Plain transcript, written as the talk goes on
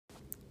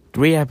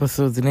3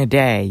 episodes in a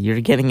day.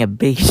 You're getting a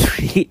big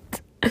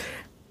treat.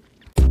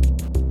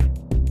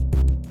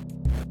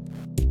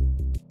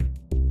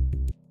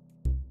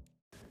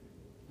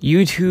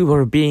 YouTube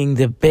are being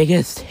the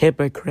biggest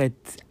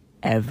hypocrites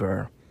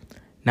ever.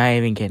 Not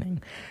even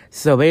kidding.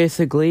 So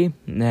basically,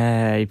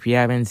 if you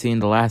haven't seen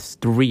the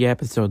last 3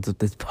 episodes of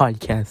this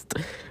podcast,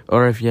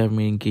 or if you haven't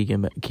been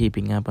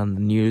keeping up on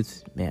the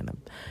news, man,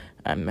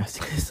 I'm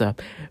messing this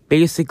up.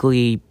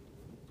 Basically,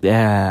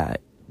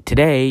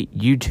 today,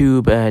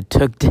 YouTube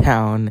took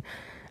down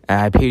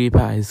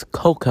PewDiePie's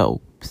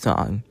Coco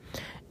song.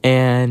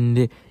 And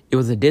it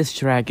was a diss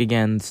track to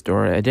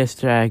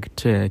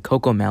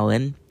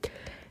CoComelon.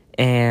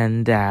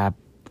 And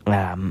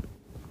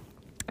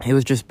it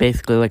was just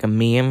basically like a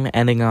meme,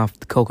 ending off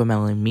the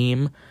CoComelon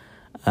meme.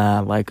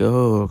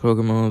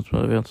 CoComelon's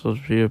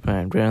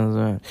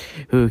PewDiePie,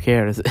 who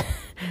cares?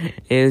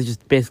 It was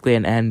just basically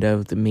an end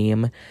of the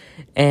meme.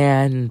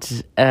 And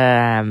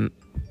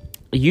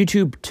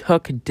YouTube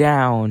took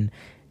down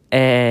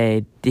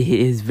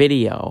his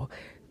video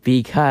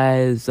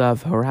because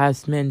of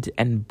harassment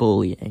and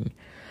bullying.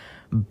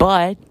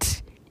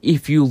 But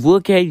if you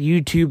look at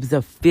YouTube's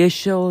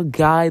official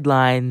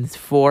guidelines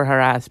for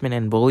harassment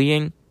and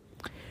bullying,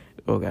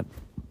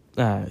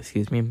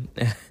 excuse me.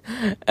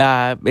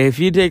 If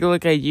you take a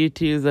look at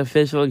YouTube's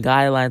official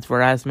guidelines for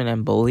harassment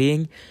and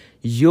bullying,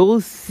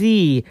 you'll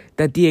see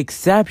that the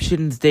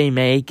exceptions they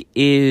make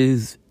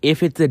is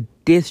if it's a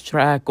diss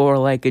track or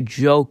like a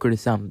joke or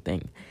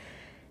something.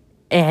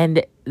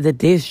 And the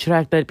diss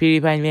track that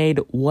PewDiePie made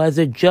was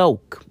a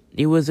joke.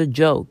 It was a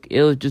joke.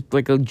 It was just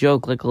like a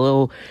joke, like a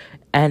little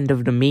end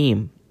of the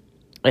meme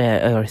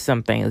or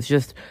something. It's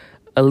just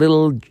a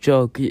little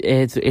joke.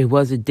 It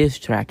was a diss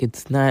track.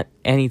 It's not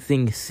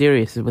anything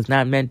serious. It was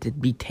not meant to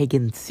be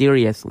taken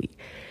seriously.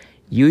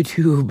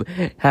 YouTube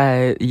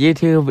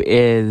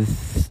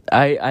is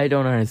I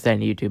don't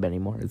understand YouTube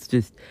anymore. It's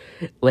just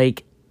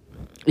like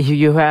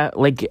you have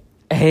like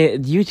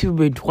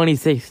YouTube in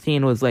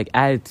 2016 was like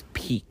at its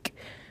peak,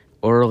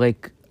 or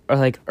like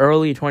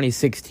early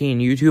 2016,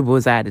 YouTube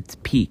was at its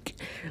peak.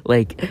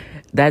 Like,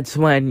 that's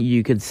when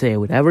you could say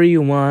whatever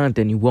you want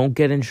and you won't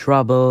get in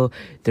trouble.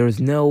 There was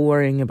no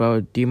worrying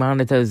about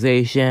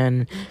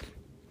demonetization.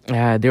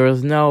 There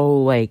was no,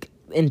 like,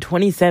 in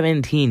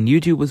 2017,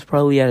 YouTube was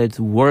probably at its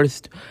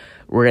worst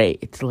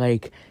rate.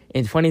 Like,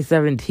 in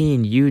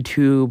 2017,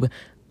 YouTube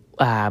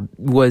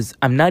was,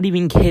 I'm not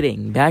even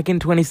kidding, back in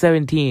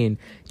 2017,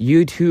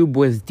 YouTube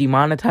was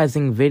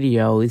demonetizing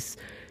videos.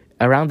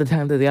 Around the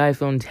time that the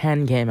iPhone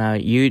 10 came out,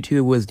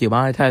 YouTube was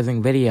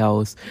demonetizing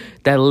videos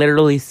that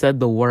literally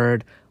said the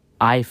word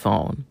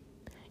iPhone.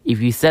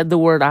 If you said the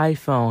word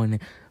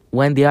iPhone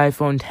when the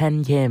iPhone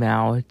 10 came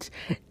out,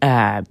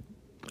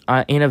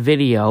 in a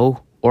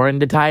video, or in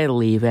the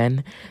title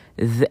even,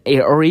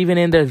 or even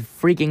in the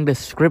freaking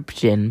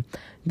description,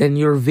 then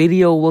your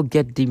video will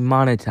get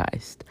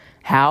demonetized.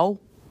 How?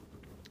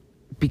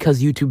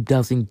 Because YouTube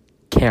doesn't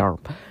care.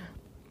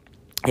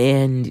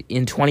 And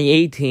in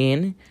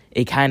 2018...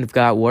 it kind of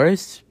got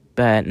worse,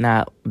 but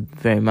not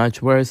very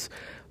much worse.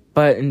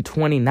 But in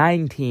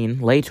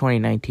 2019, late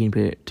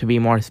 2019 to be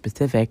more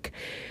specific,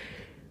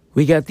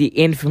 we got the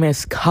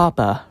infamous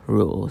COPPA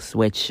rules,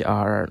 which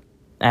are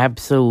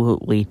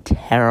absolutely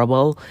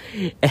terrible.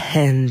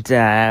 And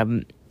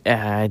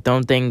I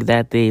don't think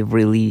that they've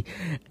really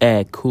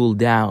cooled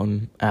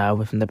down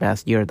within the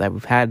past year that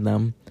we've had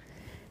them.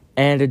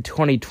 And in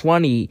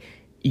 2020,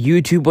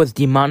 YouTube was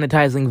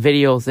demonetizing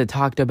videos that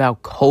talked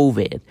about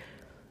COVID.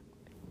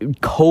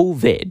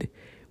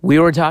 We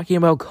were talking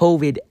about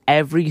COVID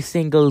every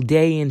single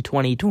day in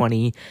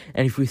 2020,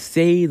 and if you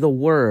say the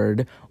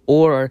word,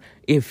 or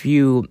if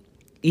you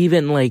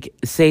even like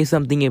say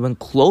something even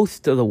close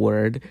to the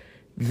word,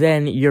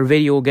 then your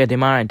video will get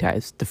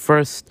demonetized. The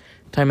first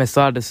time I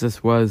saw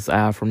this was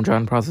from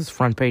John Prosser's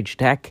Front Page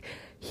Tech.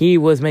 He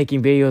was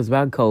making videos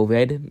about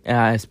COVID,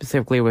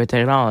 specifically with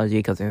technology,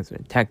 because it's a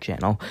tech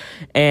channel,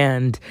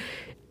 and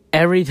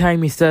every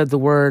time he said the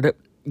word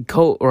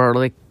or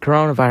like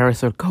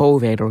coronavirus or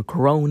COVID or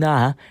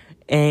corona,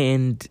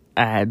 and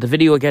the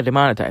video will get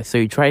demonetized. So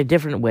you try a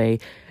different way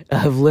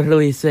of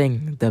literally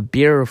saying the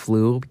beer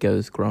flu,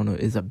 because corona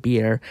is a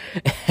beer,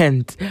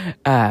 and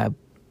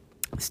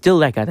still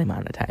that got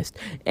demonetized.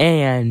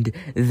 And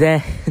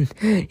then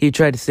he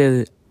tried to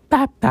say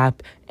bap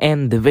bap,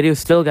 and the video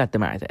still got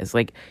demonetized.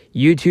 Like,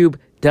 YouTube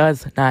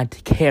does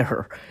not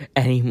care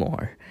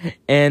anymore.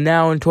 And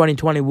now in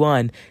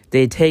 2021,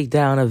 they take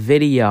down a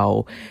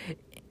video,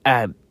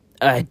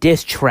 a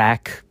diss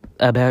track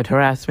about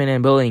harassment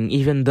and bullying,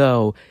 even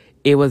though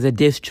it was a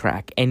diss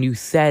track, and you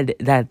said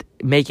that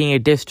making a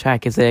diss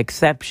track is an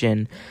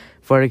exception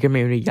for the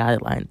community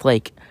guidelines.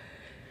 Like,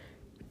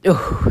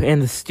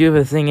 and the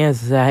stupid thing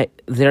is that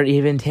they're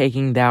even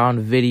taking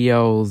down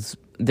videos.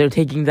 They're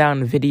taking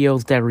down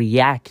videos that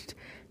react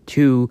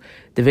to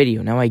the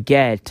video. Now, I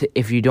get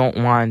if you don't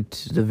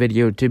want the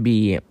video to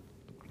be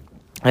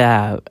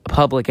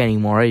public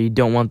anymore, you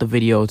don't want the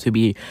video to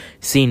be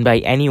seen by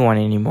anyone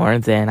anymore,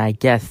 then I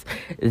guess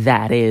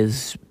that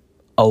is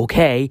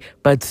Okay,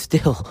 but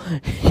still,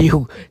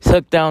 you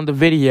took down the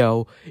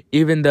video,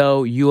 even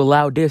though you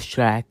allow diss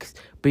tracks,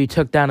 but you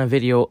took down a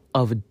video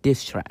of a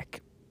diss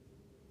track.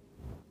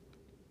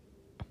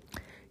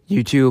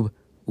 YouTube,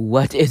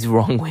 what is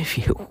wrong with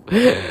you?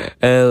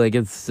 Like,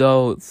 it's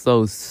so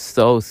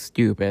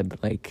stupid.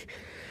 Like,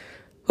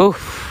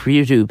 oof,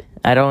 YouTube,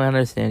 I don't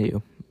understand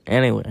you.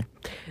 Anyway,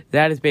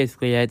 that is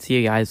basically it. See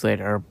you guys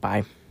later.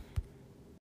 Bye.